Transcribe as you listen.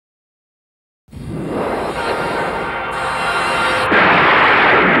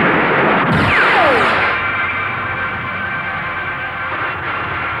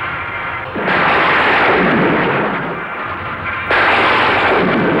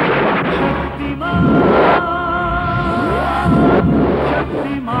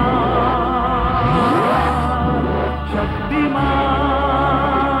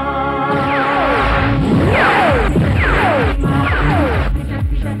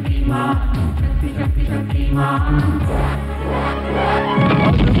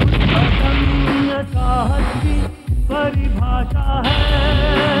साहस की परिभाषा है,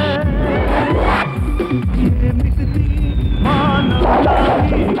 ये मिटती मानवता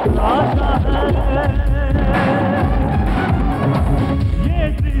की आशा है, ये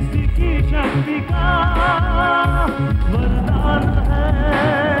सृष्टि की शक्ति का वरदान है,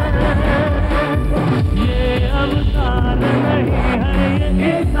 ये अवतार नहीं है,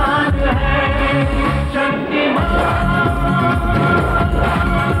 ये इंसान है शक्तिमान।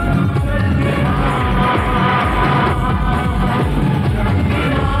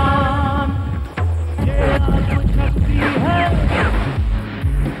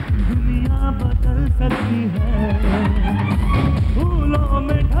 बदल सकती है, फूलों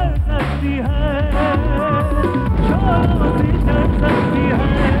में ढल सकती है, शोरों से चल सकती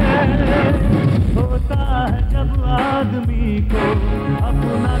है, होता है जब आदमी को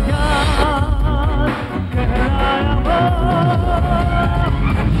अपना ज्ञान कहलाया हो।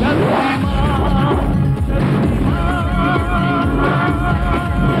 शक्तिमान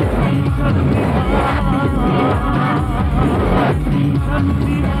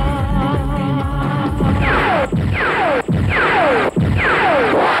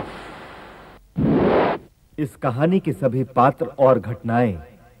इस कहानी के सभी पात्र और घटनाएं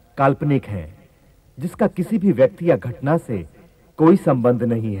काल्पनिक हैं, जिसका किसी भी व्यक्ति या घटना से कोई संबंध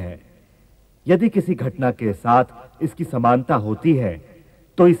नहीं है। यदि किसी घटना के साथ इसकी समानता होती है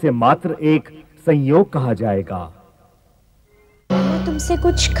तो इसे मात्र एक संयोग कहा जाएगा। मैं तुमसे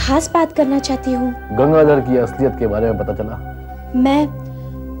कुछ खास बात करना चाहती हूँ। गंगाधर की असलियत के बारे में पता चला?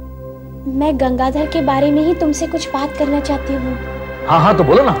 मैं गंगाधर के बारे में ही तुमसे कुछ बात करना चाहती हूँ। हाँ तो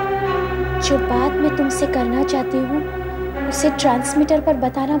बोलो ना। जो बात मैं तुमसे करना चाहती हूँ उसे ट्रांसमीटर पर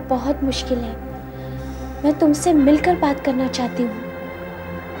बताना बहुत मुश्किल है। मैं तुमसे मिलकर बात करना चाहती हूँ।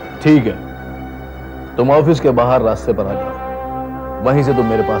 ठीक है, तुम ऑफिस के बाहर रास्ते पर आ जाओ, वहीं से तुम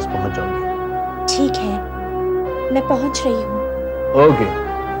मेरे पास पहुंच जाओगी। ठीक है, मैं पहुंच रही हूँ। ओके।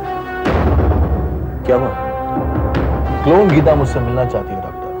 क्या हुआ? क्लोन गीता मुझसे मिलना चाहती है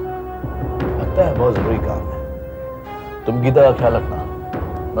डॉक्टर। लगता है बहुत जरूरी काम है। तुम गीता का ख्याल रखना,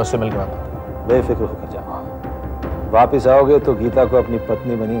 मैं उससे मिलकर आता हूँ। बेफिक्र होकर जाओ। वापिस आओगे तो गीता को अपनी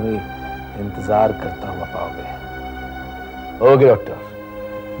पत्नी बनी हुई इंतजार करता हुआ पाओगे। Okay doctor.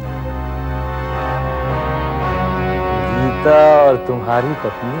 गीता और तुम्हारी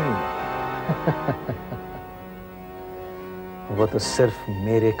पत्नी वो तो सिर्फ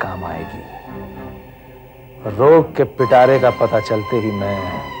मेरे काम आएगी। रोग के पिटारे का पता चलते ही मैं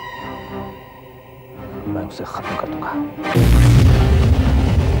उसे खत्म कर दूंगा।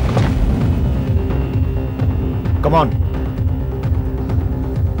 Come on.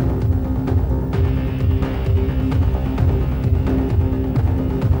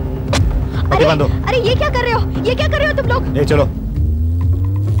 अरे ये क्या कर रहे हो? ये क्या कर रहे हो तुम लोग? ले चलो।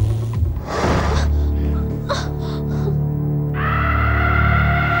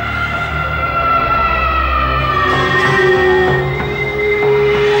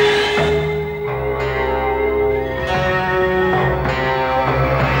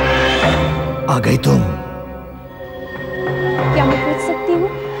 आ गई तुम। क्या मैं पूछ सकती हूँ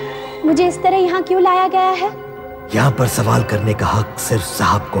मुझे इस तरह यहाँ क्यों लाया गया है? यहाँ पर सवाल करने का हक सिर्फ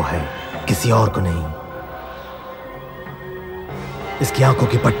साहब को है, किसी और को नहीं। इसकी आंखों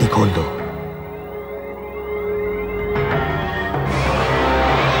की पट्टी खोल दो।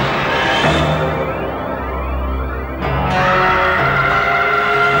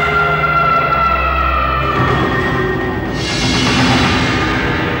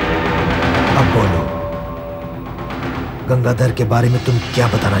 गंगाधर के बारे में तुम क्या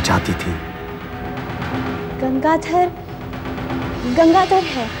बताना चाहती थी? गंगाधर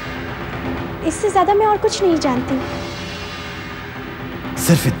है, इससे ज्यादा मैं और कुछ नहीं जानती।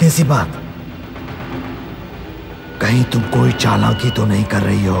 सिर्फ इतनी सी बात? कहीं तुम कोई चालाकी तो नहीं कर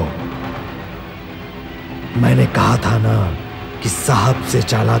रही हो? मैंने कहा था ना कि साहब से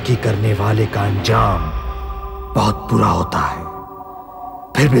चालाकी करने वाले का अंजाम बहुत बुरा होता है।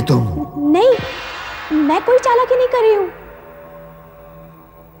 फिर भी तुम। नहीं, मैं कोई चालाकी नहीं कर रही हूं।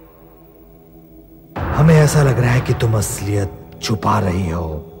 हमें ऐसा लग रहा है कि तुम असलियत छुपा रही हो।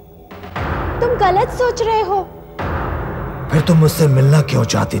 तुम गलत सोच रहे हो। फिर तुम मुझसे मिलना क्यों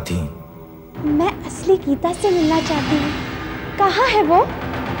चाहती थी? मैं असली गीता से मिलना चाहती हूँ। कहाँ है वो?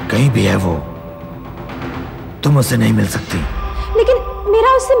 कहीं भी है वो, तुम उससे नहीं मिल सकती। लेकिन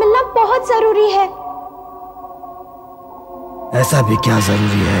मेरा उससे मिलना बहुत जरूरी है। ऐसा भी क्या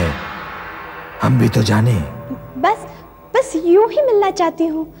जरूरी है, हम भी तो जाने। बस यूं ही मिलना चाहती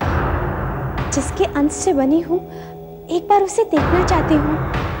हूँ। जिसके अंश से बनी हूँ, एक बार उसे देखना चाहती हूँ।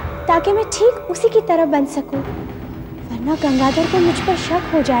 ताकि मैं ठीक उसी की तरह बन सकूं, वरना गंगाधर को मुझ पर शक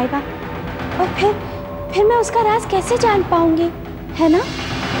हो जाएगा और फिर मैं उसका राज कैसे जान पाऊंगी, है ना?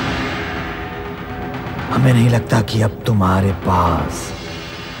 हमें नहीं लगता कि अब तुम्हारे पास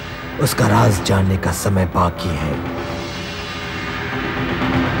उसका राज जानने का समय बाकी है।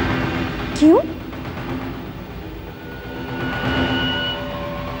 क्यों?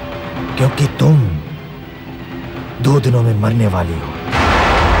 क्योंकि तुम 2 दिनों में मरने वाली हो।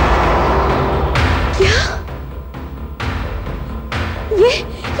 क्या? ये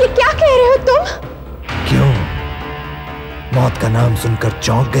क्या कह रहे हो तुम? क्यों? मौत का नाम सुनकर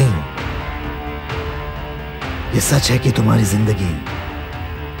चौंक गई? ये सच है कि तुम्हारी जिंदगी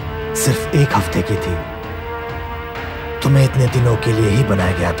सिर्फ 1 हफ्ते की थी। तुम्हें इतने दिनों के लिए ही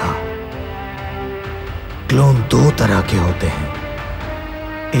बनाया गया था। क्लोन 2 तरह के होते हैं,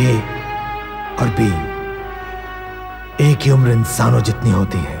 ए और बी। ए की उम्र इंसानों जितनी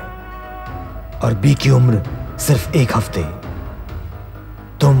होती है और बी की उम्र सिर्फ 1 हफ्ते।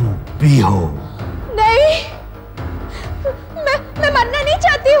 तुम बी हो। नहीं, मैं मरना नहीं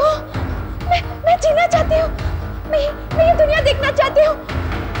चाहती हूँ। मैं जीना चाहती हूँ। मैं ये दुनिया देखना चाहती हूँ।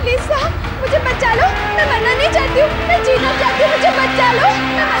 प्लीज साहब, मुझे बचा लो। मैं मरना नहीं चाहती हूँ, मैं जीना चाहती हूँ। मुझे बचा लो।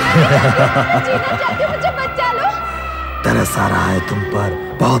 मैं मरना नहीं चाहती हूँ, मैं जीना चाहती हूँ। मुझे बचा लो। तरस आ रहा है तुम पर,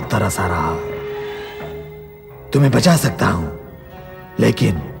 बहुत तरस आ रहा है। तुम्हें बचा सकता हूं,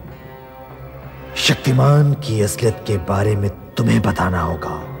 लेकिन शक्तिमान की असलियत के बारे में तुम्हें बताना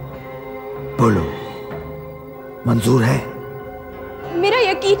होगा। बोलो, मंजूर है? मेरा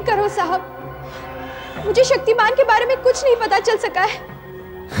यकीन करो साहब, मुझे शक्तिमान के बारे में कुछ नहीं पता चल सका है।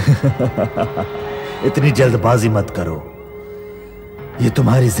 इतनी जल्दबाजी मत करो। ये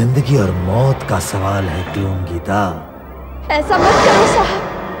तुम्हारी जिंदगी और मौत का सवाल है क्लोन गीता। ऐसा मत करो साहब,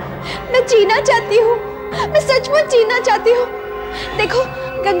 मैं जीना चाहती हूँ। मैं सचमुच जीना चाहती हूँ। देखो,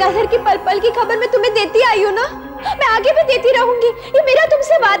 गंगाधर की पल पल की खबर मैं तुम्हें देती आई हूँ ना, मैं आगे भी देती रहूंगी। ये मेरा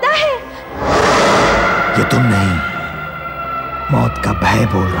तुमसे वादा है। ये तुम नहीं, मौत का भय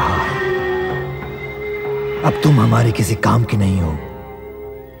बोल रहा है। अब तुम हमारे किसी काम की नहीं हो।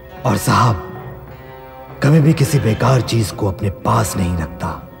 और साहब कभी भी किसी बेकार चीज को अपने पास नहीं रखता,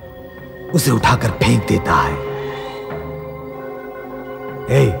 उसे उठाकर फेंक देता है।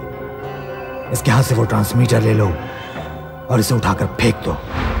 इसके हाथ से वो ट्रांसमीटर ले लो और इसे उठाकर फेंक दो।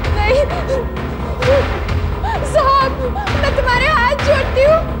 नहीं साहब, मैं तुम्हारे हाथ जोड़ती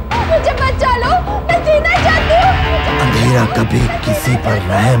हूँ, मुझे बचा लो। मैं जीना चाहती हूँ। अंधेरा कभी किसी पर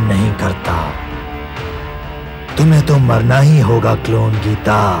रहम नहीं करता। तुम्हें तो मरना ही होगा क्लोन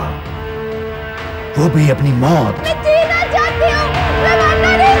गीता, वो भी अपनी मौत। मैं जीना चाहती हूँ, मैं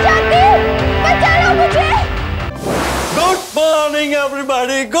मरना नहीं चाहती। बचा लो मुझे। Good morning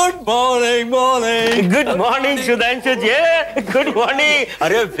everybody, good morning. Good morning Sudhanshu जी, good morning.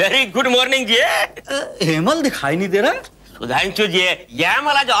 अरे very good morning जी। हेमल दिखाई नहीं दे रहा? सुधांशु जी, ये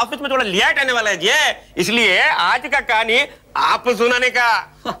हमारा आज ऑफिस में थोड़ा लेट आने वाला है जी, इसलिए आज का कहानी आप सुनाने का।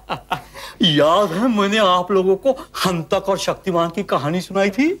 याद है मैंने आप लोगों को हंतक और शक्तिमान की कहानी सुनाई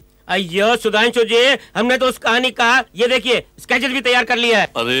थी? अयो सुधांशु जी, हमने तो उस कहानी का ये देखिए स्केचेस भी तैयार कर लिया है।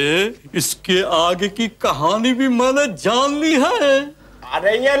 अरे इसके आगे की कहानी भी मैंने जान ली है।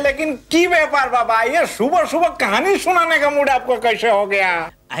 अरे ये लेकिन की व्यापार बाबा, ये सुबह सुबह कहानी सुनाने का मूड आपको कैसे हो गया?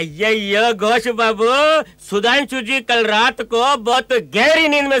 अयो घोष बाबू, सुधांशु जी कल रात को बहुत गहरी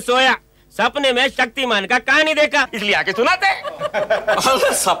नींद में सोया, सपने में शक्तिमान का कहानी देखा, इसलिए आके सुनाते।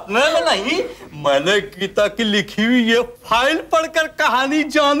 अरे सपने में नहीं, मैंने गीता की लिखी हुई ये फाइल पढ़कर कहानी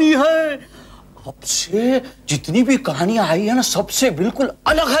जानी है। अब से जितनी भी कहानियां आई है ना, सबसे बिल्कुल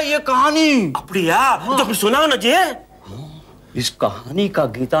अलग है ये कहानी। அப்படியா? तो फिर सुनाओ ना जी। इस कहानी का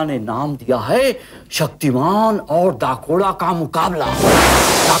गीता ने नाम दिया है शक्तिमान और डाकोड़ा का मुकाबला।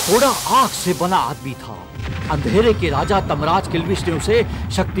 डाकोड़ा आग से बना आदमी था। अंधेरे के राजा तमराज किल्विश ने उसे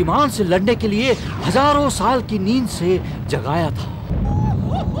शक्तिमान से लड़ने के लिए हजारों साल की नींद से जगाया था।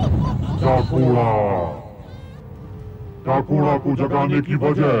 डाकोड़ा को जगाने की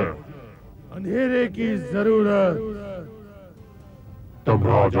वजह अंधेरे की जरूरत।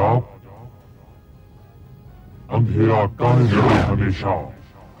 तमराज आप अंधेरा कायम रहे हमेशा।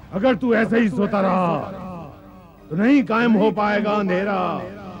 अगर तू ऐसे ही सोता रहा तो नहीं कायम हो पाएगा अंधेरा।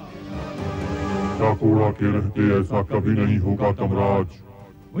 डाकोड़ा के रहते ऐसा कभी नहीं होगा तमराज।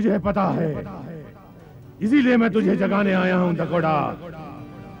 मुझे पता है, इसीलिए मैं तुझे जगाने आया हूं डाकोड़ा।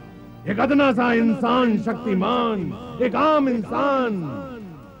 एक अदना सा इंसान शक्तिमान, एक आम इंसान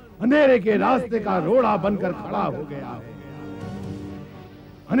अंधेरे के रास्ते का रोड़ा बनकर खड़ा हो गया है।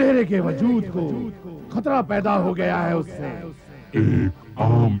 अंधेरे के वजूद को खतरा पैदा हो गया है उससे। एक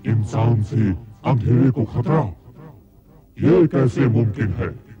आम इंसान से अंधेरे को खतरा, ये कैसे मुमकिन है?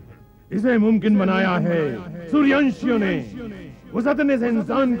 इसे मुमकिन बनाया है सूर्यवंशियों ने, उस अदने से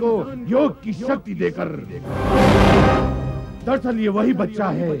इंसान को योग की शक्ति देकर। दरअसल ये वही बच्चा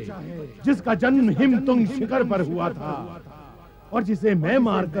है जिसका जन्म हिमतुंग शिखर पर हुआ था और जिसे मैं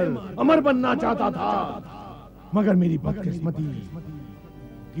मारकर अमर बनना चाहता था, मगर मेरी बदकिस्मती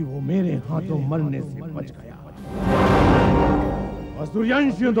कि वो मेरे हाथों मरने से बच गया। और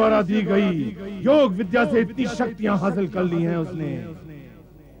सूर्यवंशियों द्वारा दी गई योग विद्या से इतनी शक्तियां हासिल कर ली हैं उसने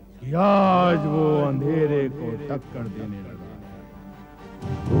कि आज वो अंधेरे को टक्कर देने लगा।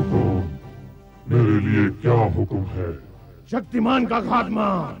 हुकुम, मेरे लिए क्या हुक्म है? शक्तिमान का खात्मा।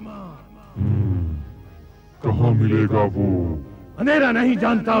 कहाँ मिलेगा वो? अंधेरा नहीं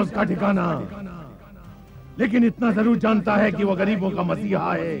जानता उसका ठिकाना, लेकिन इतना जरूर जानता है कि वो गरीबों का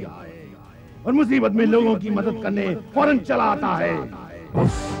मसीहा है और मुसीबत में लोगों की मदद करने फौरन चला आता है।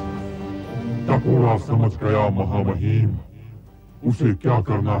 बस टकोरा समझ गया महामहिम, उसे क्या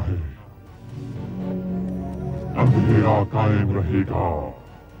करना है। अंधेरा कायम रहेगा।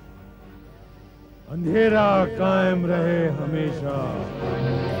 अंधेरा कायम रहे हमेशा।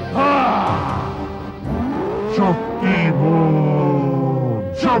 शक्तिमान,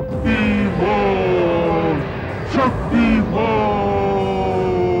 शक्तिमान, शक्तिमान।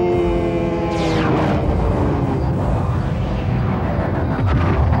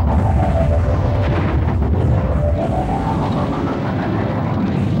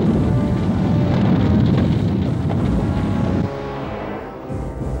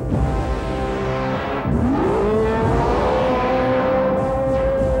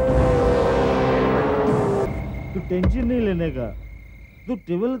 टेंशन नहीं लेने का। तू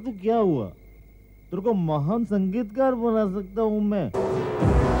टेबल तो क्या हुआ, तेरे को महान संगीतकार बना सकता हूँ मैं।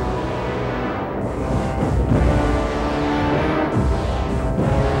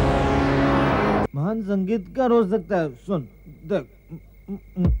 महान संगीतकार हो सकता है। सुन देख,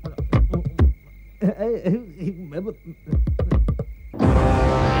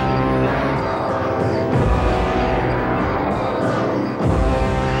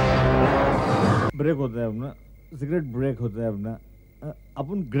 ब्रेक होता है अपना, सिगरेट ब्रेक होता है अपना।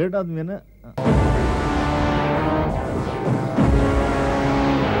 अपन ग्रेट आदमी है ना।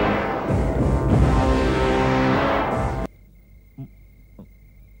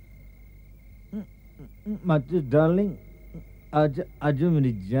 माचिस डार्लिंग, आज आज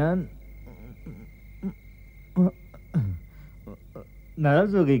मेरी जान।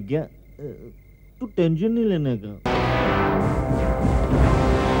 नाराज हो गई क्या? तू टेंशन नहीं लेने का।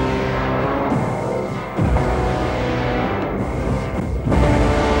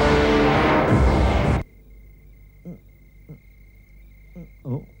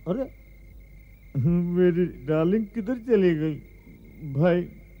 अरे मेरी डार्लिंग किधर चली गई भाई?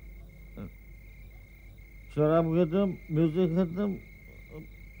 शराब खत्म, म्यूजिक खत्म।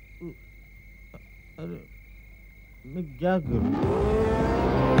 अरे मैं क्या करूं?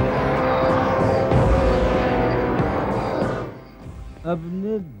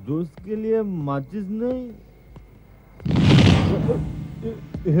 अपने दोस्त के लिए माचिस नहीं।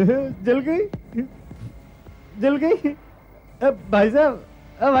 जल गई, जल गई। भाई साहब,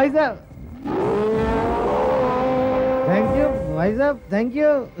 भाई साहब, थैंक यू भाई साहब, थैंक यू।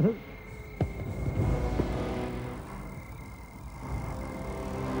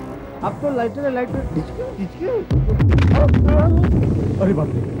 अब तो लाइटर है, लाइटर। अरे बाप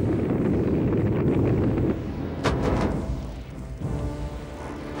रे,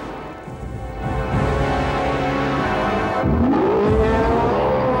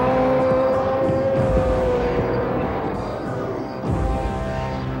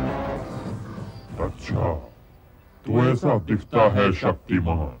 तो ऐसा दिखता है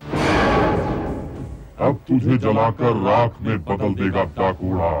शक्तिमान। अब तुझे जलाकर राख में बदल देगा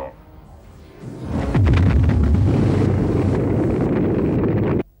डाकूड़ा।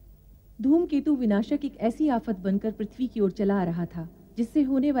 धूमकेतु विनाशक एक ऐसी आफत बनकर पृथ्वी की ओर चला आ रहा था जिससे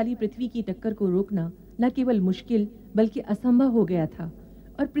होने वाली पृथ्वी की टक्कर को रोकना न केवल मुश्किल बल्कि असंभव हो गया था।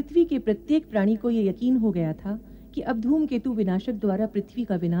 और पृथ्वी के प्रत्येक प्राणी को यह यकीन हो गया था कि अब धूमकेतु विनाशक द्वारा पृथ्वी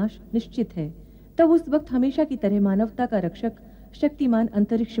का विनाश निश्चित है। तब उस वक्त हमेशा की तरह मानवता का रक्षक शक्तिमान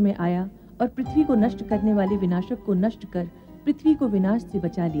अंतरिक्ष में आया और पृथ्वी को नष्ट करने वाले विनाशक को नष्ट कर पृथ्वी को विनाश से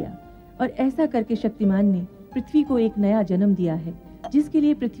बचा लिया। और ऐसा करके शक्तिमान ने पृथ्वी को एक नया जन्म दिया है जिसके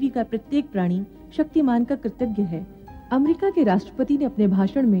लिए पृथ्वी का प्रत्येक प्राणी शक्तिमान का कृतज्ञ है। अमेरिका के राष्ट्रपति ने अपने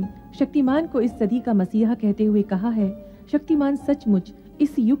भाषण में शक्तिमान को इस सदी का मसीहा कहते हुए कहा है, शक्तिमान सचमुच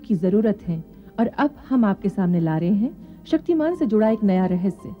इस युग की जरूरत है। और अब हम आपके सामने ला रहे हैं शक्तिमान से जुड़ा एक नया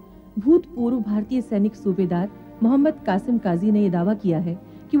रहस्य। भूतपूर्व भारतीय सैनिक सूबेदार मोहम्मद कासिम काजी ने यह दावा किया है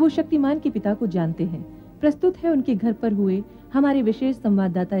कि वो शक्तिमान के पिता को जानते हैं। प्रस्तुत है उनके घर पर हुए हमारे विशेष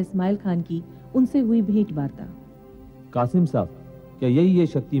संवाददाता इस्माइल खान की उनसे हुई भेंट वार्ता। कासिम साहब, क्या यही है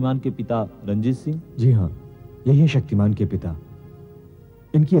शक्तिमान के पिता रंजीत सिंह? जी हाँ, यही है शक्तिमान के पिता।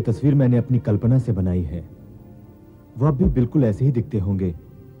 इनकी यह तस्वीर मैंने अपनी कल्पना से बनाई है। वो अब भी बिल्कुल ऐसे ही दिखते होंगे,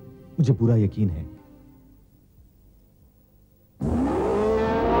 मुझे पूरा यकीन है।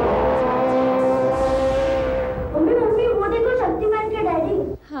 मम्मी वो देखो शक्तिमान के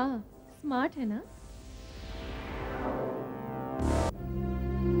डैडी। हाँ, स्मार्ट है ना?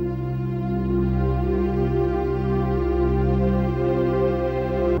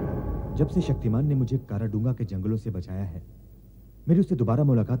 जब से शक्तिमान ने मुझे काराडूंगा के जंगलों से बचाया है, मेरी उससे दोबारा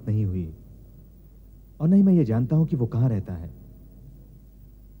मुलाकात नहीं हुई और नहीं मैं ये जानता हूं कि वो कहां रहता है।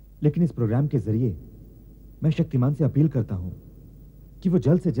 लेकिन इस प्रोग्राम के जरिए मैं शक्तिमान से अपील करता हूं कि वो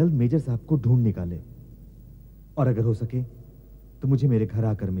जल्द से जल्द मेजर साहब को ढूंढ निकाले और अगर हो सके तो मुझे मेरे घर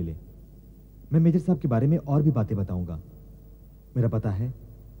आकर मिले। मैं मेजर साहब के बारे में और भी बातें बताऊंगा। मेरा पता है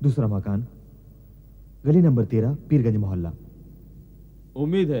दूसरा मकान, गली नंबर 13, पीरगंज मोहल्ला।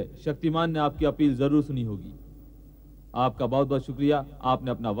 उम्मीद है शक्तिमान ने आपकी अपील जरूर सुनी होगी। आपका बहुत बहुत शुक्रिया,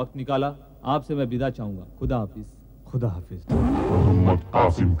 आपने अपना वक्त निकाला। आपसे मैं विदा चाहूंगा। खुदा हाफिज। खुदा हाफिज। मोहम्मद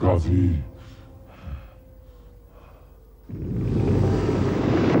कासिम काजी।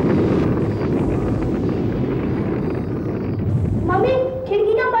 मम्मी,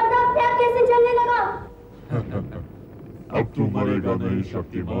 खिड़की का पर्दा अपने आप कैसे चलने लगा? अब तू मरेगा नहीं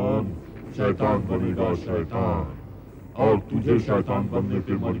शक्तिमान, शैतान बनेगा शैतान, और तुझे शैतान बनने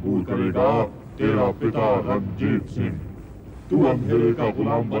पे मजबूर करेगा तेरा पिता रंजीत सिंह। तू अंधेरे का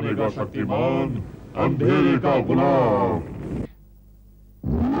गुलाम बनेगा शक्तिमान, अंधेरे का गुलाम।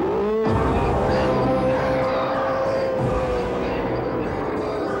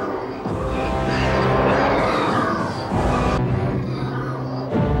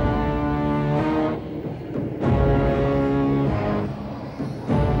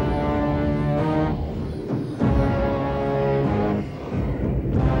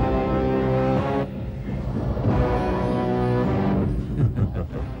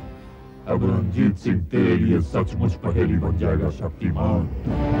 अब रंजीत सिंह तेरे लिए सचमुच पहेली बन जाएगा शक्तिमान।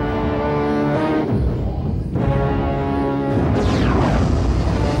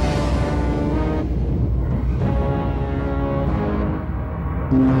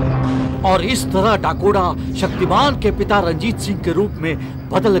 और इस तरह डाकोड़ा शक्तिमान के पिता रंजीत सिंह के रूप में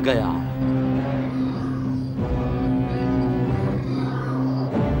बदल गया।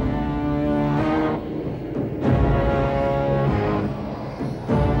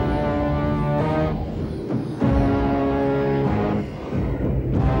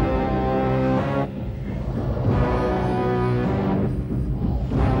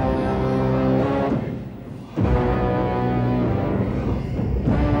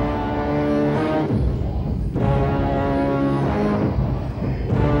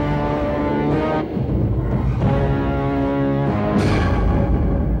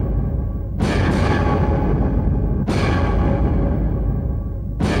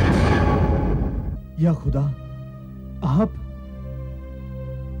 या खुदा, आप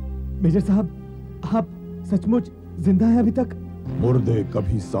मेजर साहब, आप सचमुच जिंदा हैं अभी तक? मुर्दे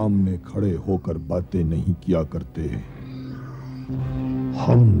कभी सामने खड़े होकर बातें नहीं किया करते।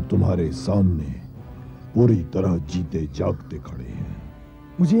 हम तुम्हारे सामने पूरी तरह जीते जागते खड़े हैं।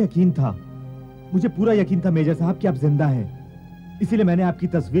 मुझे यकीन था, मुझे पूरा यकीन था मेजर साहब कि आप जिंदा हैं। इसीलिए मैंने आपकी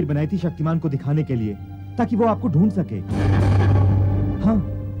तस्वीर बनाई थी शक्तिमान को दिखाने के लिए, ताकि वो आपको ढूंढ सके। हाँ,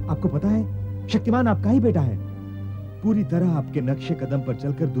 आपको पता है शक्तिमान आपका ही बेटा है। पूरी तरह आपके नक्शे कदम पर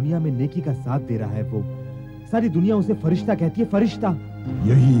चलकर दुनिया में नेकी का साथ दे रहा है वो। सारी दुनिया उसे फरिश्ता कहती है, फरिश्ता।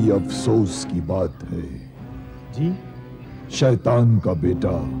 यही अफसोस की बात है जी। शैतान का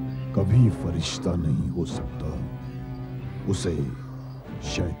बेटा कभी फरिश्ता नहीं हो सकता, उसे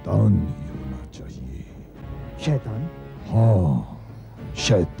शैतान ही होना चाहिए। शैतान? हाँ,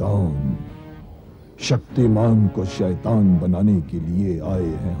 शैतान। शक्तिमान को शैतान बनाने के लिए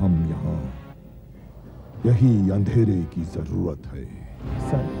आए हैं हम यहाँ। यही अंधेरे की जरूरत है।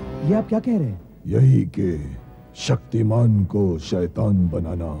 सर, ये आप क्या कह रहे हैं? यही कि शक्तिमान को शैतान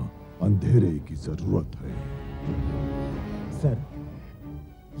बनाना अंधेरे की जरूरत है। सर,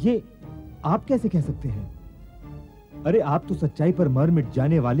 ये आप कैसे कह सकते हैं? अरे आप तो सच्चाई पर मर मिट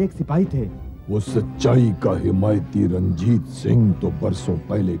जाने वाले एक सिपाही थे। वो सच्चाई का हिमायती रंजीत सिंह तो बरसों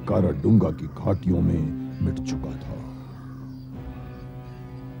पहले काराडूंगा की घाटियों में मिट चुका था।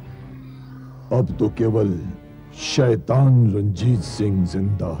 अब तो केवल शैतान रंजीत सिंह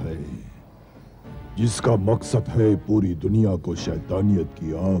जिंदा है, जिसका मकसद है पूरी दुनिया को शैतानियत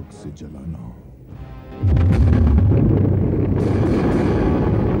की आग से जलाना।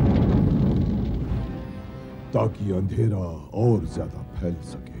 ताकि अंधेरा और ज्यादा फैल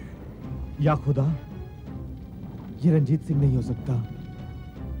सके। या खुदा, ये रंजीत सिंह नहीं हो सकता।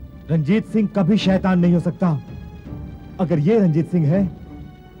 रंजीत सिंह कभी शैतान नहीं हो सकता। अगर ये रंजीत सिंह है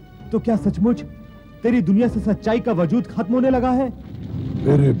तो क्या सचमुच तेरी दुनिया से सच्चाई का वजूद खत्म होने लगा है?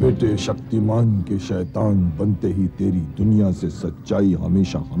 मेरे बेटे, शक्तिमान के शैतान बनते ही तेरी दुनिया से सच्चाई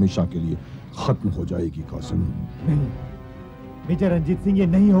हमेशा हमेशा के लिए खत्म हो जाएगी कसम। नहीं मेजर रंजीत सिंह, ये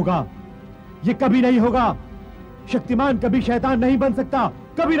नहीं होगा, ये कभी नहीं होगा। शक्तिमान कभी शैतान नहीं बन सकता,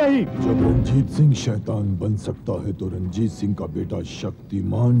 कभी नहीं। जब रंजीत सिंह शैतान बन सकता है तो रंजीत सिंह का बेटा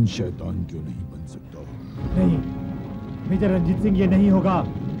शक्तिमान शैतान क्यों नहीं बन सकता? नहीं मेजर रंजीत सिंह, ये नहीं होगा,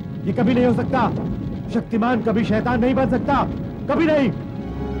 ये कभी नहीं हो सकता। शक्तिमान कभी शैतान नहीं बन सकता, कभी नहीं।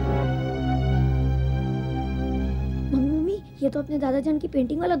 मम्मी, ये तो अपने दादाजान की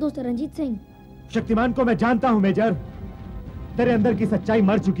पेंटिंग वाला दोस्त है रंजीत सिंह। शक्तिमान को मैं जानता हूं मेजर, तेरे अंदर की सच्चाई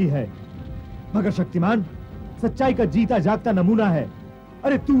मर चुकी है, मगर शक्तिमान सच्चाई का जीता जागता नमूना है।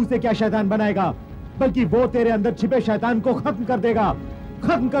 अरे तू उसे क्या शैतान बनाएगा, बल्कि वो तेरे अंदर छिपे शैतान को खत्म कर देगा,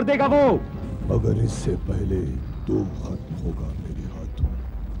 खत्म कर देगा वो। मगर इससे पहले तू खत्म होगा मेरे हाथों।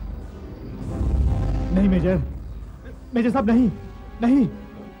 नहीं मेजर, मेजर साहब, नहीं नहीं।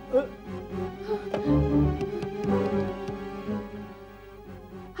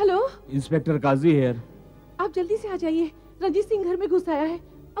 हेलो, इंस्पेक्टर काजी हेयर। आप जल्दी से आ जाइए, रंजीत सिंह घर में घुस आया है,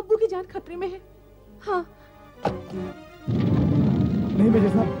 अब्बू की जान खतरे में है। हाँ। नहीं मेजर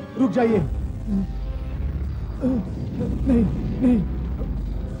साहब, रुक जाइए। नहीं नहीं।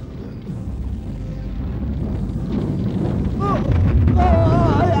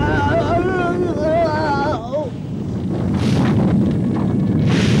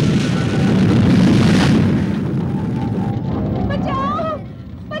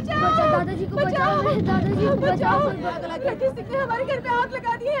 दादाजी को बचाओ, दादाजी को बचाओ। रंजीत सिंह ने हमारे घर पे आग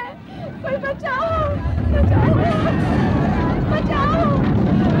लगा दी है, कोई बचाओ, बचाओ, बचाओ,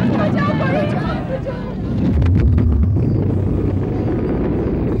 बचाओ,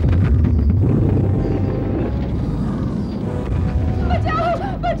 बचाओ,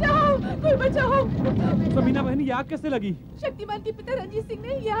 बचाओ, कोई बचाओ। समीना बहनी, ये आग कैसे लगी? शक्तिमान के पिता रंजीत सिंह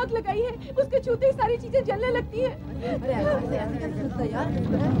ने ये आग लगाई है, उसके छूते ही सारी चीजें जलने लगती है।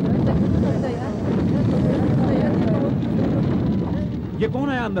 ये कौन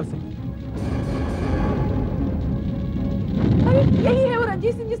आया अंदर से? अरे यही है वो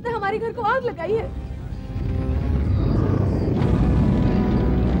रंजीत सिंह जिसने हमारे घर को आग लगाई है।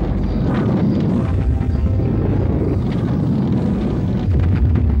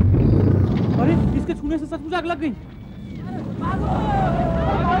 अरे इसके छूने से सचमुच आग लग गई।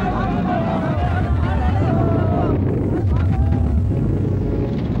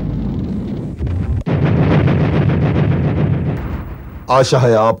 आशा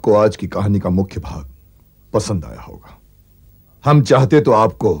है आपको आज की कहानी का मुख्य भाग पसंद आया होगा। हम चाहते तो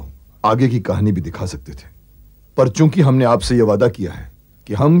आपको आगे की कहानी भी दिखा सकते थे, पर चूंकि हमने आपसे यह वादा किया है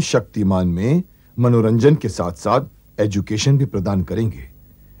कि हम शक्तिमान में मनोरंजन के साथ साथ एजुकेशन भी प्रदान करेंगे,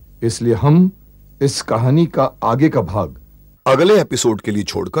 इसलिए हम इस कहानी का आगे का भाग अगले एपिसोड के लिए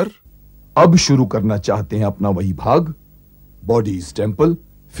छोड़कर अब शुरू करना चाहते हैं अपना वही भाग, body is temple,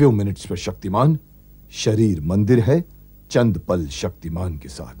 few minutes पर शक्तिमान, शरीर मंदिर है, चंद पल शक्तिमान के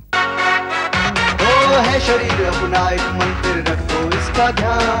साथ। वो है शरीर अपना एक मंदिर, रखो इसका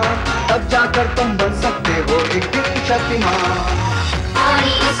ध्यान, तब जाकर तुम बन सकते हो एक दिन शक्तिमान।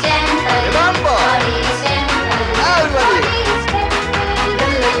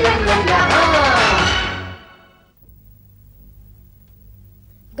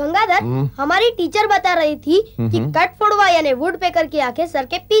 गंगाधर, हमारी टीचर बता रही थी कि कट फोड़वा यानी वुड पेकर की आंखें सर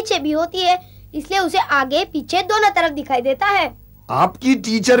के पीछे भी होती है, इसलिए उसे आगे पीछे दोनों तरफ दिखाई देता है। आपकी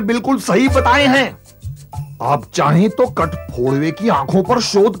टीचर बिल्कुल सही बताए हैं। आप चाहें तो कट फोड़वे की आंखों पर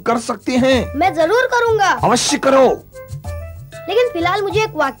शोध कर सकते हैं। मैं जरूर करूंगा। अवश्य करो। लेकिन फिलहाल मुझे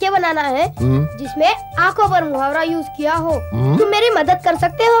एक वाक्य बनाना है जिसमें आंखों पर मुहावरा यूज किया हो। तुम मेरी मदद कर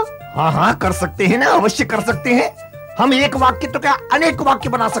सकते हो? हाँ हाँ कर सकते हैं ना, अवश्य कर सकते हैं। हम एक वाक्य तो क्या अनेक वाक्य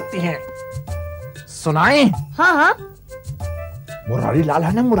बना सकते हैं। सुनाएं? हाँ हाँ। मुरारी लाल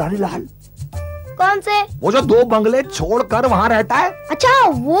है ना, मुरारी लाल। कौन से? वो जो 2 बंगले छोड़कर वहाँ रहता है। अच्छा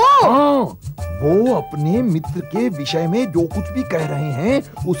वो। हाँ, वो अपने मित्र के विषय में जो कुछ भी कह रहे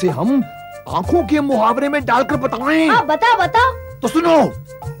हैं उसे हम आंखों के मुहावरे में डालकर बताएं। हाँ बता बता। तो सुनो,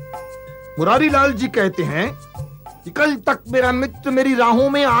 मुरारी लाल जी कहते हैं कि कल तक मेरा मित्र मेरी राहों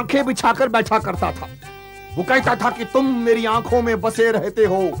में आंखें बिछाकर बैठा करता था। वो कहता था कि तुम मेरी आंखों में बसे रहते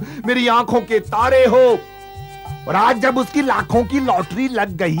हो, मेरी आंखों के तारे हो। और आज जब उसकी लाखों की लॉटरी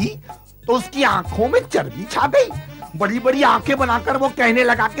लग गई तो उसकी आंखों में चर्बी छा गई। बड़ी बड़ी आंखें बनाकर वो कहने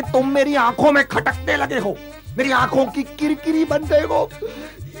लगा कि तुम मेरी आंखों में खटकने लगे हो। मेरी आंखों की किरकिरी बन गए वो।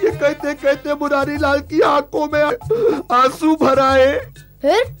 ये कहते कहते मुरारी लाल की आंखों में आंसू भर आए।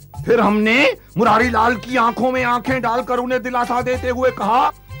 फिर हमने मुरारी लाल की आंखों में आंखें डालकर उन्हें दिलासा देते हुए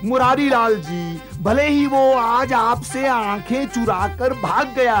कहा, मुरारी लाल जी, भले ही वो आज आपसे आंखें चुराकर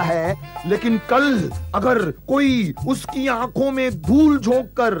भाग गया है, लेकिन कल अगर कोई उसकी आंखों में धूल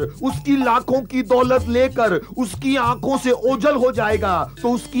झोंककर उसकी लाखों की दौलत लेकर उसकी आंखों से ओझल हो जाएगा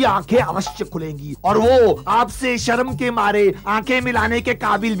तो उसकी आंखें अवश्य खुलेंगी और वो आपसे शर्म के मारे आंखें मिलाने के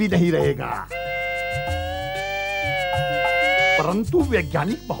काबिल भी नहीं रहेगा। परंतु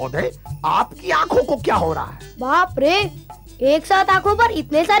वैज्ञानिक महोदय, आपकी आंखों को क्या हो रहा है? बाप रे, एक साथ आंखों पर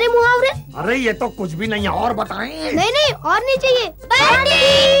इतने सारे मुहावरे। अरे ये तो कुछ भी नहीं है, और बताएं। नहीं और नहीं चाहिए।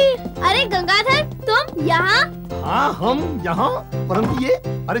 बंटी! अरे गंगाधर, तुम यहाँ? हाँ हम यहाँ, परंतु ये,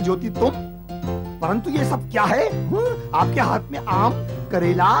 अरे ज्योति तुम, परंतु ये सब क्या है? आपके हाथ में आम,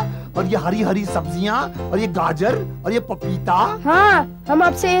 करेला और ये हरी हरी सब्जियाँ और ये गाजर और ये पपीता। हाँ, हम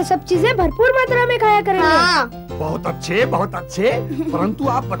आपसे ये सब चीजें भरपूर मात्रा में खाया करेंगे। हाँ। बहुत अच्छे, बहुत अच्छे। परंतु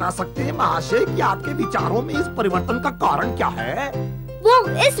आप बता सकते हैं महाशय कि आपके विचारों में इस परिवर्तन का कारण क्या है? वो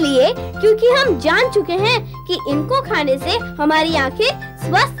इसलिए क्योंकि हम जान चुके हैं कि इनको खाने से हमारी आंखें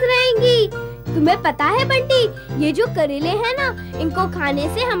स्वस्थ रहेंगी। तुम्हें पता है बंटी, ये जो करेले हैं ना, इनको खाने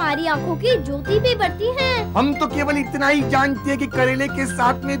से हमारी आंखों की ज्योति भी बढ़ती है। हम तो केवल इतना ही जानते हैं कि करेले के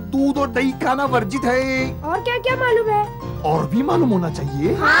साथ में दूध और दही खाना वर्जित है। और क्या क्या मालूम है? और भी मालूम होना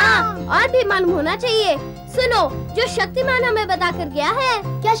चाहिए। हाँ, और भी मालूम होना चाहिए। सुनो, जो शक्तिमान हमें बता कर गया है।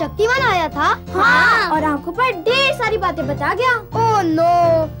 क्या शक्तिमान आया था? हाँ, और आंखों पर ढेर सारी बातें बता गया। Oh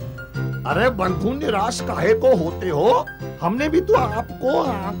no! अरे बंधु, निराश काहे को होते हो? हमने भी तो आपको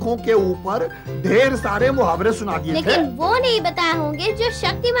आंखों के ऊपर ढेर सारे मुहावरे सुना दिए थे। लेकिन वो नहीं बताए होंगे जो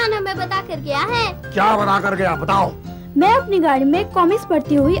शक्तिमान हमें बता कर गया है। क्या बता कर गया, बताओ। मैं अपनी गाड़ी में कॉमिक्स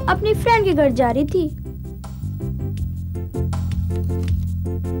पढ़ती हुई अपनी फ्रेंड के घर जा रही थी।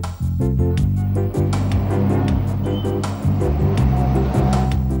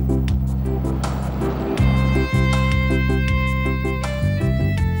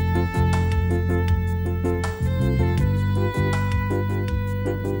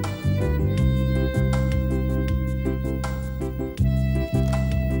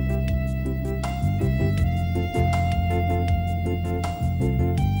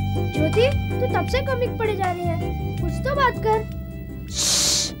 तब से कॉमिक पढ़े जा रही है, कुछ तो बात कर।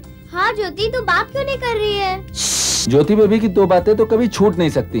 हाँ ज्योति, तू बात क्यों नहीं कर रही है? ज्योति बेबी की दो बातें तो कभी छूट नहीं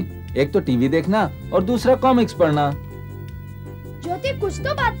सकती, एक तो टीवी देखना और दूसरा कॉमिक्स पढ़ना। ज्योति कुछ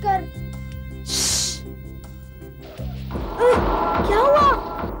तो बात कर। क्या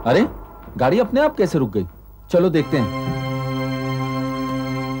हुआ? अरे गाड़ी अपने आप कैसे रुक गई? चलो देखते हैं।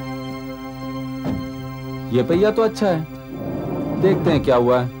 ये पहिया तो अच्छा है, देखते हैं क्या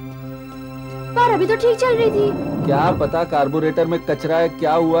हुआ है। पर अभी तो ठीक चल रही थी। क्या पता कार्बोरेटर में कचरा है,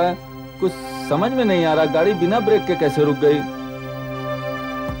 क्या हुआ है, कुछ समझ में नहीं आ रहा। गाड़ी बिना ब्रेक के कैसे रुक गई?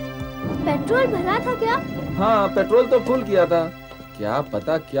 पेट्रोल भरा था क्या? हाँ, पेट्रोल तो फुल किया था, क्या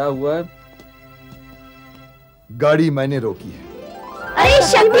पता क्या हुआ है। गाड़ी मैंने रोकी है। अरे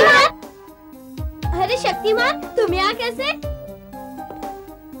शक्तिमान! अरे शक्तिमान, तुम यहाँ कैसे?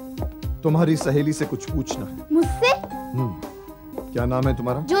 तुम्हारी सहेली से कुछ पूछना है। मुझसे? क्या नाम है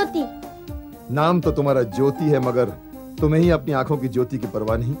तुम्हारा? ज्योति। नाम तो तुम्हारा ज्योति है, मगर तुम्हें ही अपनी आंखों की ज्योति की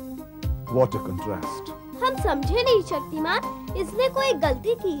परवाह नहीं। What a contrast! हम समझे नहीं शक्तिमान, इसने कोई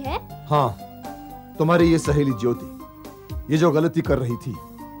गलती की है? हाँ, तुम्हारी ये सहेली ज्योति ये जो गलती कर रही थी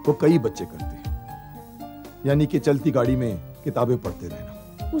वो कई बच्चे करते हैं, यानी कि चलती गाड़ी में किताबें पढ़ते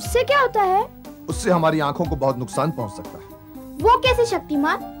रहना। उससे क्या होता है? उससे हमारी आंखों को बहुत नुकसान पहुंच सकता है। वो कैसे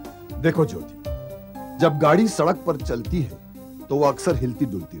शक्तिमान? देखो ज्योति, जब गाड़ी सड़क पर चलती है तो वो अक्सर हिलती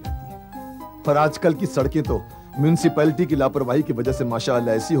डुलती रहती है, पर आजकल की सड़कें तो म्युनिसिपैलिटी की लापरवाही की वजह से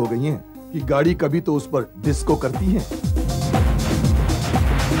माशाअल्लाह ऐसी हो गई हैं कि गाड़ी कभी तो उस पर डिस्को करती है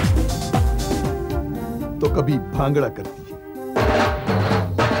तो कभी भांगड़ा करती है।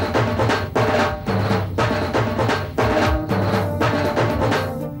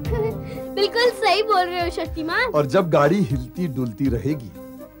 बिल्कुल सही बोल रहे हो शक्तिमान। और जब गाड़ी हिलती डुलती रहेगी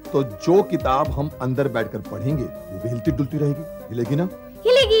तो जो किताब हम अंदर बैठकर पढ़ेंगे वो भी हिलती डुलती रहेगी, हिलेगी ना?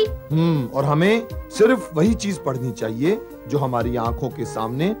 हिलेगी। और हमें सिर्फ वही चीज पढ़नी चाहिए जो हमारी आंखों के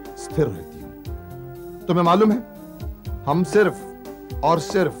सामने स्थिर रहती है। तुम्हें मालूम है, हम सिर्फ और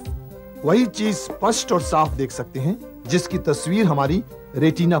सिर्फ वही चीज स्पष्ट और साफ देख सकते हैं जिसकी तस्वीर हमारी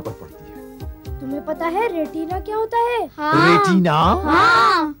रेटिना पर पड़ती है। तुम्हें पता है रेटिना क्या होता है? हाँ। रेटिना?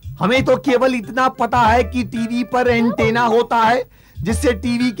 हाँ। हमें तो केवल इतना पता है कि टीवी पर एंटेना होता है जिससे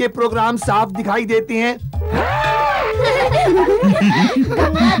टीवी के प्रोग्राम साफ दिखाई देते हैं।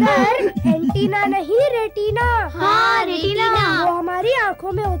 गंगाधर, रेटिना नहीं, रेटिना। हाँ, रेटिना। वो हमारी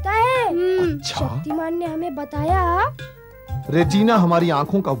आँखों में होता है। अच्छा। शक्तिमान ने हमें बताया। रेटिना हमारी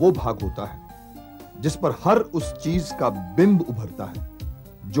आंखों का वो भाग होता है जिस पर हर उस चीज का बिंब उभरता है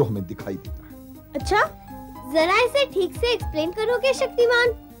जो हमें दिखाई देता है। अच्छा, जरा इसे ठीक से एक्सप्लेन करोगे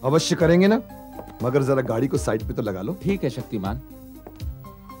शक्तिमान? अवश्य करेंगे ना, मगर जरा गाड़ी को साइड पे तो लगा लो। ठीक है शक्तिमान।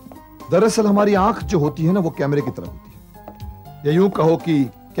 दरअसल हमारी आंख जो होती है ना, वो कैमरे की तरह होती है, या यूं कहो कि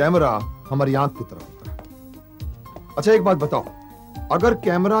कैमरा हमारी आंख की तरह होता है। अच्छा एक बात बताओ, अगर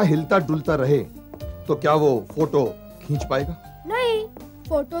कैमरा हिलता डुलता रहे तो क्या वो फोटो खींच पाएगा? नहीं,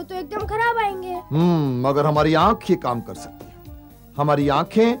 फोटो तो एकदम खराब आएंगे। मगर हमारी आंख ये काम कर सकती है। हमारी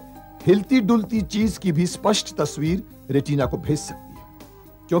आंखें हिलती डुलती चीज की भी स्पष्ट तस्वीर रेटिना को भेज सकती है,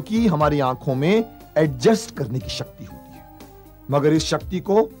 क्योंकि हमारी आंखों में एडजस्ट करने की शक्ति होती है। मगर इस शक्ति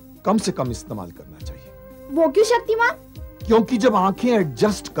को कम से कम इस्तेमाल करना चाहिए। वो क्यों शक्तिमान? क्योंकि जब आंखें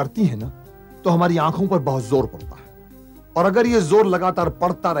एडजस्ट करती हैं ना, तो हमारी आंखों पर बहुत जोर पड़ता है, और अगर ये जोर लगातार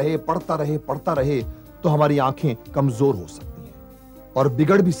पड़ता रहे तो हमारी आंखें कमजोर हो सकती हैं और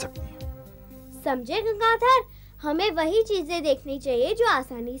बिगड़ भी सकती हैं। समझे गंगाधर, हमें वही चीजें देखनी चाहिए जो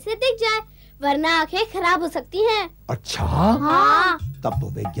आसानी से दिख जाए, वरना आंखें खराब हो सकती हैं। अच्छा। हाँ। तब तो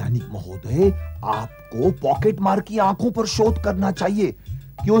वैज्ञानिक महोदय, आपको पॉकेट मार की आंखों पर शोध करना चाहिए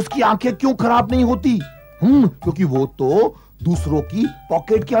कि उसकी आंखें क्यों खराब नहीं होती। क्योंकि वो तो दूसरों की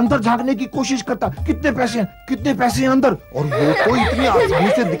पॉकेट के अंदर झांकने की कोशिश करता। कितने पैसे हैं अंदर, और वो तो इतनी आसानी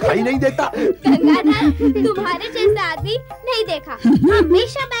से दिखाई नहीं देता। गंगाधर, तुम्हारे जैसा आदमी नहीं देखा,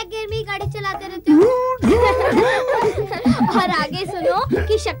 हमेशा बैक गियर में ही गाड़ी चलाते रहते हो। और आगे सुनो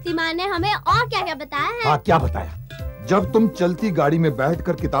कि शक्तिमान ने हमें और क्या क्या बताया है। हाँ, क्या बताया? जब तुम चलती गाड़ी में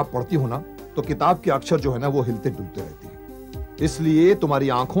बैठकर किताब पढ़ती हो ना, तो किताब के अक्षर जो है ना, वो हिलते डुलते रहते हैं। इसलिए तुम्हारी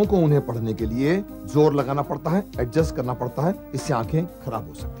आंखों को उन्हें पढ़ने के लिए जोर लगाना पड़ता है, एडजस्ट करना पड़ता है, इससे आंखें खराब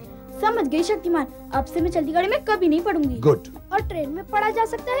हो सकती हैं। समझ गई शक्तिमान, अब से मैं चलती गाड़ी में कभी नहीं पढ़ूंगी। गुड। और ट्रेन में पढ़ा जा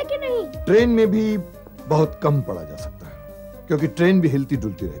सकता है कि नहीं? ट्रेन में भी बहुत कम पढ़ा जा सकता है, क्योंकि ट्रेन भी हिलती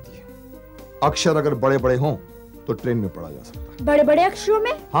डुलती रहती है। अक्षर अगर बड़े बड़े हों तो ट्रेन में पढ़ा जा सकता है। बड़े बड़े अक्षरों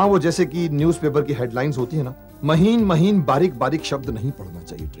में? हाँ, वो जैसे कि न्यूज़पेपर की हेडलाइंस होती है ना, महीन महीन बारीक बारीक शब्द नहीं पढ़ना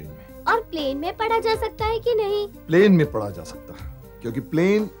चाहिए ट्रेन में। और प्लेन में पढ़ा जा सकता है कि नहीं? प्लेन में पढ़ा जा सकता है, क्योंकि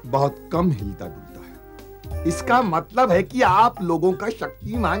प्लेन बहुत कम हिलता डुलता है। इसका मतलब है कि आप लोगों का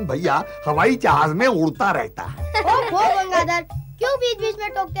शक्तिमान भैया हवाई जहाज में उड़ता रहता है। ओहो गंगाधर, क्यों बीच बीच में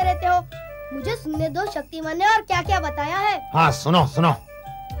टोकते रहते हो? मुझे सुनने दो, शक्तिमान ने और क्या क्या बताया है। हाँ, सुनो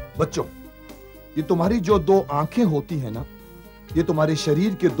बच्चों, ये तुम्हारी जो दो आंखें होती है ना, ये तुम्हारे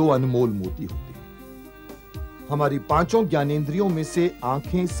शरीर के दो अनमोल मोती होते हैं। हमारी पांचों ज्ञानेंद्रियों में से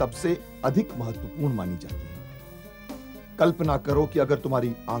आंखें सबसे अधिक महत्वपूर्ण मानी जाती हैं। कल्पना करो कि अगर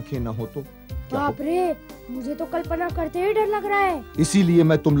तुम्हारी आंखें न हो तो बाप रे, मुझे तो कल्पना करते ही डर लग रहा है। इसीलिए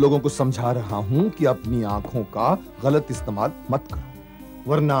मैं तुम लोगों को समझा रहा हूँ कि अपनी आंखों का गलत इस्तेमाल मत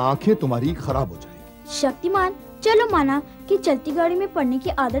करो, वरना आंखें तुम्हारी खराब हो जाएंगी। शक्तिमान, चलो माना कि चलती गाड़ी में पढ़ने की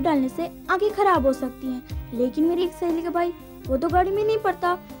आदत डालने से आंखें खराब हो सकती हैं, लेकिन मेरी एक सहेली का भाई, वो तो गाड़ी में नहीं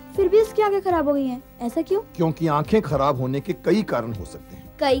पढ़ता, फिर भी इसकी आंखें खराब हो गई हैं। ऐसा क्यों? क्योंकि आंखें खराब होने के कई कारण हो सकते हैं।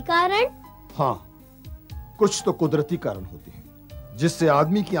 कई कारण? हाँ, कुछ तो कुदरती कारण होते हैं, जिससे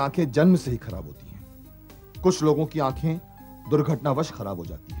आदमी की आंखें जन्म से ही खराब होती हैं। कुछ लोगों की आंखें दुर्घटनावश खराब हो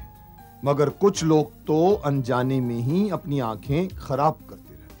जाती हैं, मगर कुछ लोग तो अनजाने में ही अपनी आंखें खराब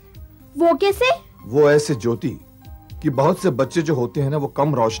करते रहते हैं। वो कैसे? वो ऐसे ज्योति कि बहुत से बच्चे जो होते हैं ना, वो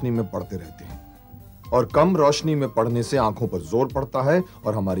कम रोशनी में पढ़ते रहते हैं, और कम रोशनी में पढ़ने से आंखों पर जोर पड़ता है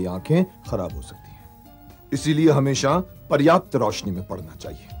और हमारी आंखें खराब हो सकती हैं। इसीलिए हमेशा पर्याप्त रोशनी में पढ़ना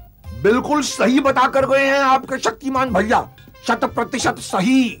चाहिए। बिल्कुल सही बता कर गए हैं आपके शक्तिमान भैया, 100%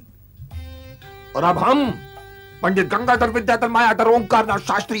 सही। और अब हम पंडित गंगाधर विद्याधर मायाधर ओंकारनाथ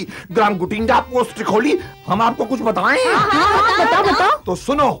शास्त्री ग्राम गुटिंडा पोस्ट त्रिखोली, हम आपको कुछ बताएं? बताओ। तो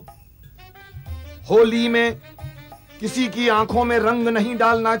सुनो, होली में किसी की आंखों में रंग नहीं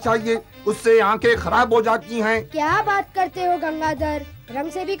डालना चाहिए, उससे आंखें खराब हो जाती हैं। क्या बात करते हो गंगाधर,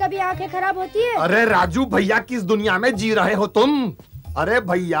 रंग से भी कभी आंखें खराब होती है? अरे राजू भैया, किस दुनिया में जी रहे हो तुम? अरे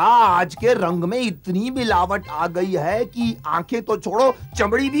भैया, आज के रंग में इतनी मिलावट आ गई है कि आंखें तो छोड़ो,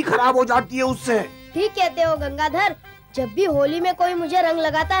 चमड़ी भी खराब हो जाती है उससे। ठीक कहते हो गंगाधर, जब भी होली में कोई मुझे रंग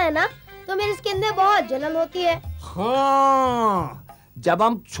लगाता है ना, तो मेरी स्किन में बहुत जलन होती है। हाँ, जब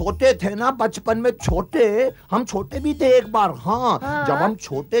हम छोटे थे ना, बचपन में हम छोटे भी थे एक बार। हाँ, जब हम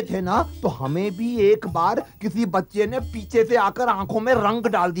छोटे थे ना, तो हमें भी एक बार किसी बच्चे ने पीछे से आकर आंखों में रंग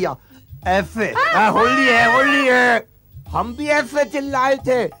डाल दिया। ऐसे होली है, हम भी ऐसे चिल्लाए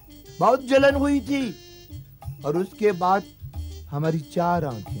थे, बहुत जलन हुई थी, और उसके बाद हमारी 4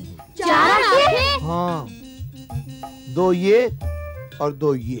 आंखें हुई। 4 आंखें? हाँ, 2 ये और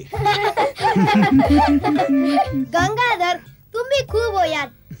 2 ये। गंगाधर, तुम भी खूब हो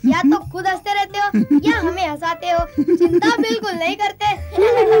यार, या तो खुद हंसते रहते हो या हमें हंसाते हो, चिंता बिल्कुल नहीं करते।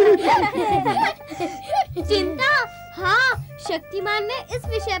 चिंता? हाँ, शक्तिमान ने इस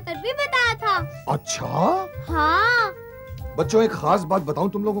विषय पर भी बताया था। अच्छा? हाँ। बच्चों, एक खास बात बताऊं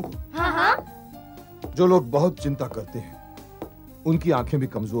तुम लोगों को। हाँ हाँ। जो लोग बहुत चिंता करते हैं उनकी आंखें भी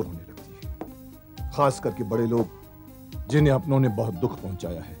कमजोर होने लगती है। खास करके बड़े लोग जिन्हें अपनों ने बहुत दुख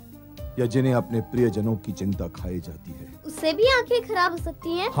पहुंचाया है या जिन्हें अपने प्रियजनों की चिंता खाई जाती है, उससे भी आंखें खराब हो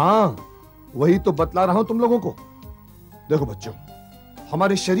सकती हैं। हाँ, वही तो बतला रहा हूं तुम लोगों को। देखो बच्चों,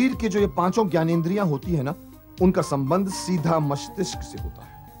 हमारे शरीर के जो ये 5 ज्ञानेंद्रियां होती है ना, उनका संबंध सीधा मस्तिष्क से होता है।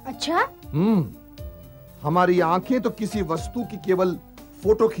 अच्छा? हमारी आंखें तो किसी वस्तु की केवल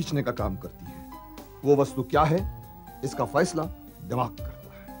फोटो खींचने का काम करती है। वो वस्तु क्या है, इसका फैसला दिमाग करता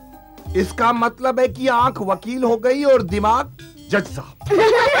है। इसका मतलब है कि आंख वकील हो गई और दिमाग जज साहब।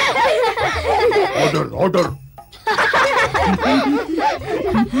 Order order.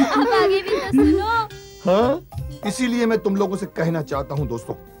 अब आगे भी तो सुनो। हाँ, इसीलिए मैं तुम लोगों से कहना चाहता हूं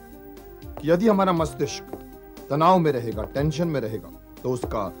दोस्तों कि यदि हमारा मस्तिष्क तनाव में रहेगा, टेंशन में रहेगा, तो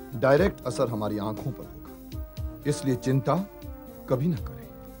उसका डायरेक्ट असर हमारी आंखों पर होगा। इसलिए चिंता कभी ना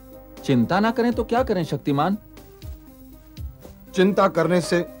करें। चिंता ना करें तो क्या करें शक्तिमान? चिंता करने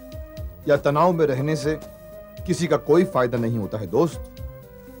से या तनाव में रहने से किसी का कोई फायदा नहीं होता है दोस्त।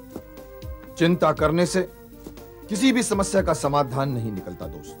 चिंता करने से किसी भी समस्या का समाधान नहीं निकलता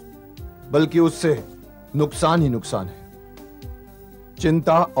दोस्त, बल्कि उससे नुकसान ही नुकसान है।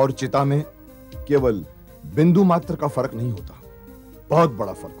 चिंता और चिता में केवल बिंदु मात्र का फर्क नहीं होता, बहुत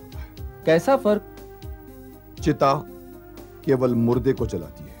बड़ा फर्क होता है। कैसा फर्क? चिता केवल मुर्दे को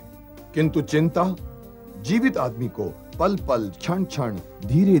जलाती है, किंतु चिंता जीवित आदमी को पल पल, क्षण क्षण,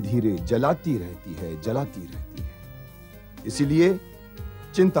 धीरे धीरे जलाती रहती है, जलाती रहती है। इसीलिए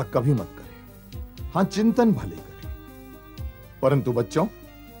चिंता कभी मत करें। हाँ, चिंतन भले करें, परंतु बच्चों,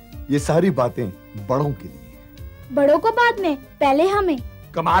 ये सारी बातें बड़ों के लिए। बड़ों को बाद में, पहले हमें।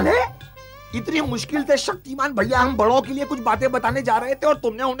 कमाल है, इतनी मुश्किल से शक्तिमान भैया हम बड़ों के लिए कुछ बातें बताने जा रहे थे और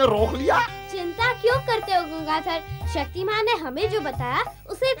तुमने उन्हें रोक लिया। चिंता क्यों करते हो गंगाधर? शक्तिमान ने हमें जो बताया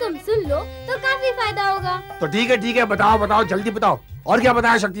उसे तुम सुन लो तो काफी फायदा होगा। तो ठीक है, बताओ बताओ, जल्दी बताओ। और क्या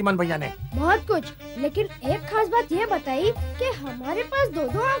बताया शक्तिमान भैया ने? बहुत कुछ, लेकिन एक खास बात ये बताई कि हमारे पास 2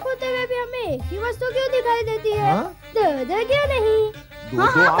 आँख होते हुए भी हमें एक ही वस्तु क्यों दिखाई देती है? 2 क्यों नहीं?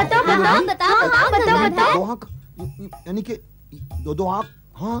 हाँ, बताओ बताओ बताओ बताओ। 2 आँख यानी कि 2 आँख?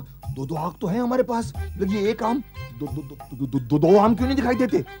 हाँ, 2 आँख तो है हमारे पास, लेकिन ये एक आम, 2 आम क्यों नहीं दिखाई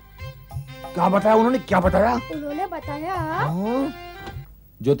देते? क्या बताया उन्होंने, क्या बताया? उन्होंने बताया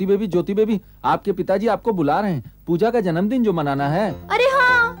ज्योति बेबी, आपके पिताजी आपको बुला रहे हैं। पूजा का जन्मदिन जो मनाना है। अरे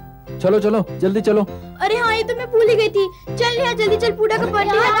हाँ, चलो चलो जल्दी चलो। अरे हाँ, ये तो मैं भूल ही गई थी। चल यहाँ जल्दी चल, पूजा का पार्टी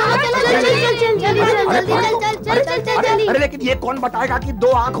है। अरे लेकिन ये कौन बताएगा कि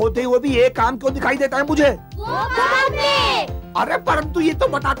 2 आँख होते हुए भी एक आम क्यों दिखाई देता है मुझे? अरे परंतु ये तो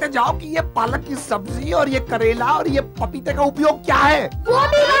बताते जाओ कि ये पालक की सब्जी और ये करेला और ये पपीते का उपयोग क्या है? वो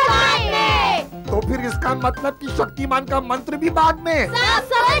भी बाद में। तो फिर इसका मतलब कि शक्तिमान का मंत्र भी बाद में। सब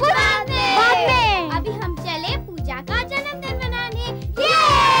कुछ बाद में। अभी हम चले पूजा का जन्मदिन मनाने।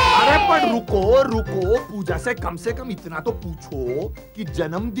 अरे पर रुको, पूजा से कम इतना तो पूछो कि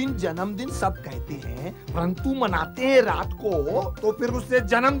जन्मदिन सब कहते हैं, परंतु मनाते हैं रात को, तो फिर उसे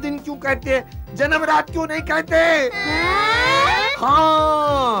जन्मदिन क्यों कहते हैं? जन्म रात क्यों नहीं कहते?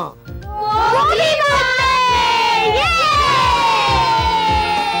 हाँ,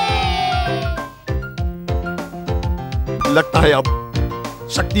 लगता है अब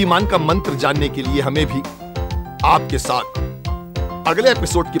शक्तिमान का मंत्र जानने के लिए हमें भी आपके साथ अगले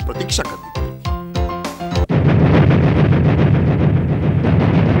एपिसोड की प्रतीक्षा करनी पड़ेगी।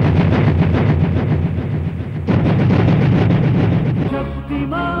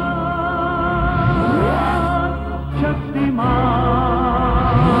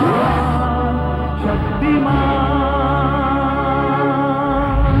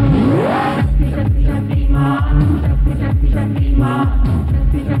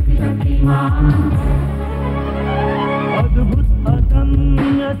 अद्भुत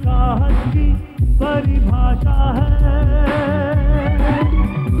अदम्य साहस की परिभाषा है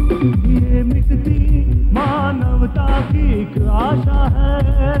ये, मिटती मानवता की एक आशा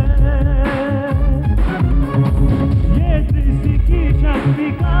है, ये सृष्टि की शक्ति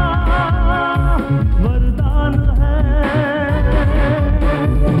का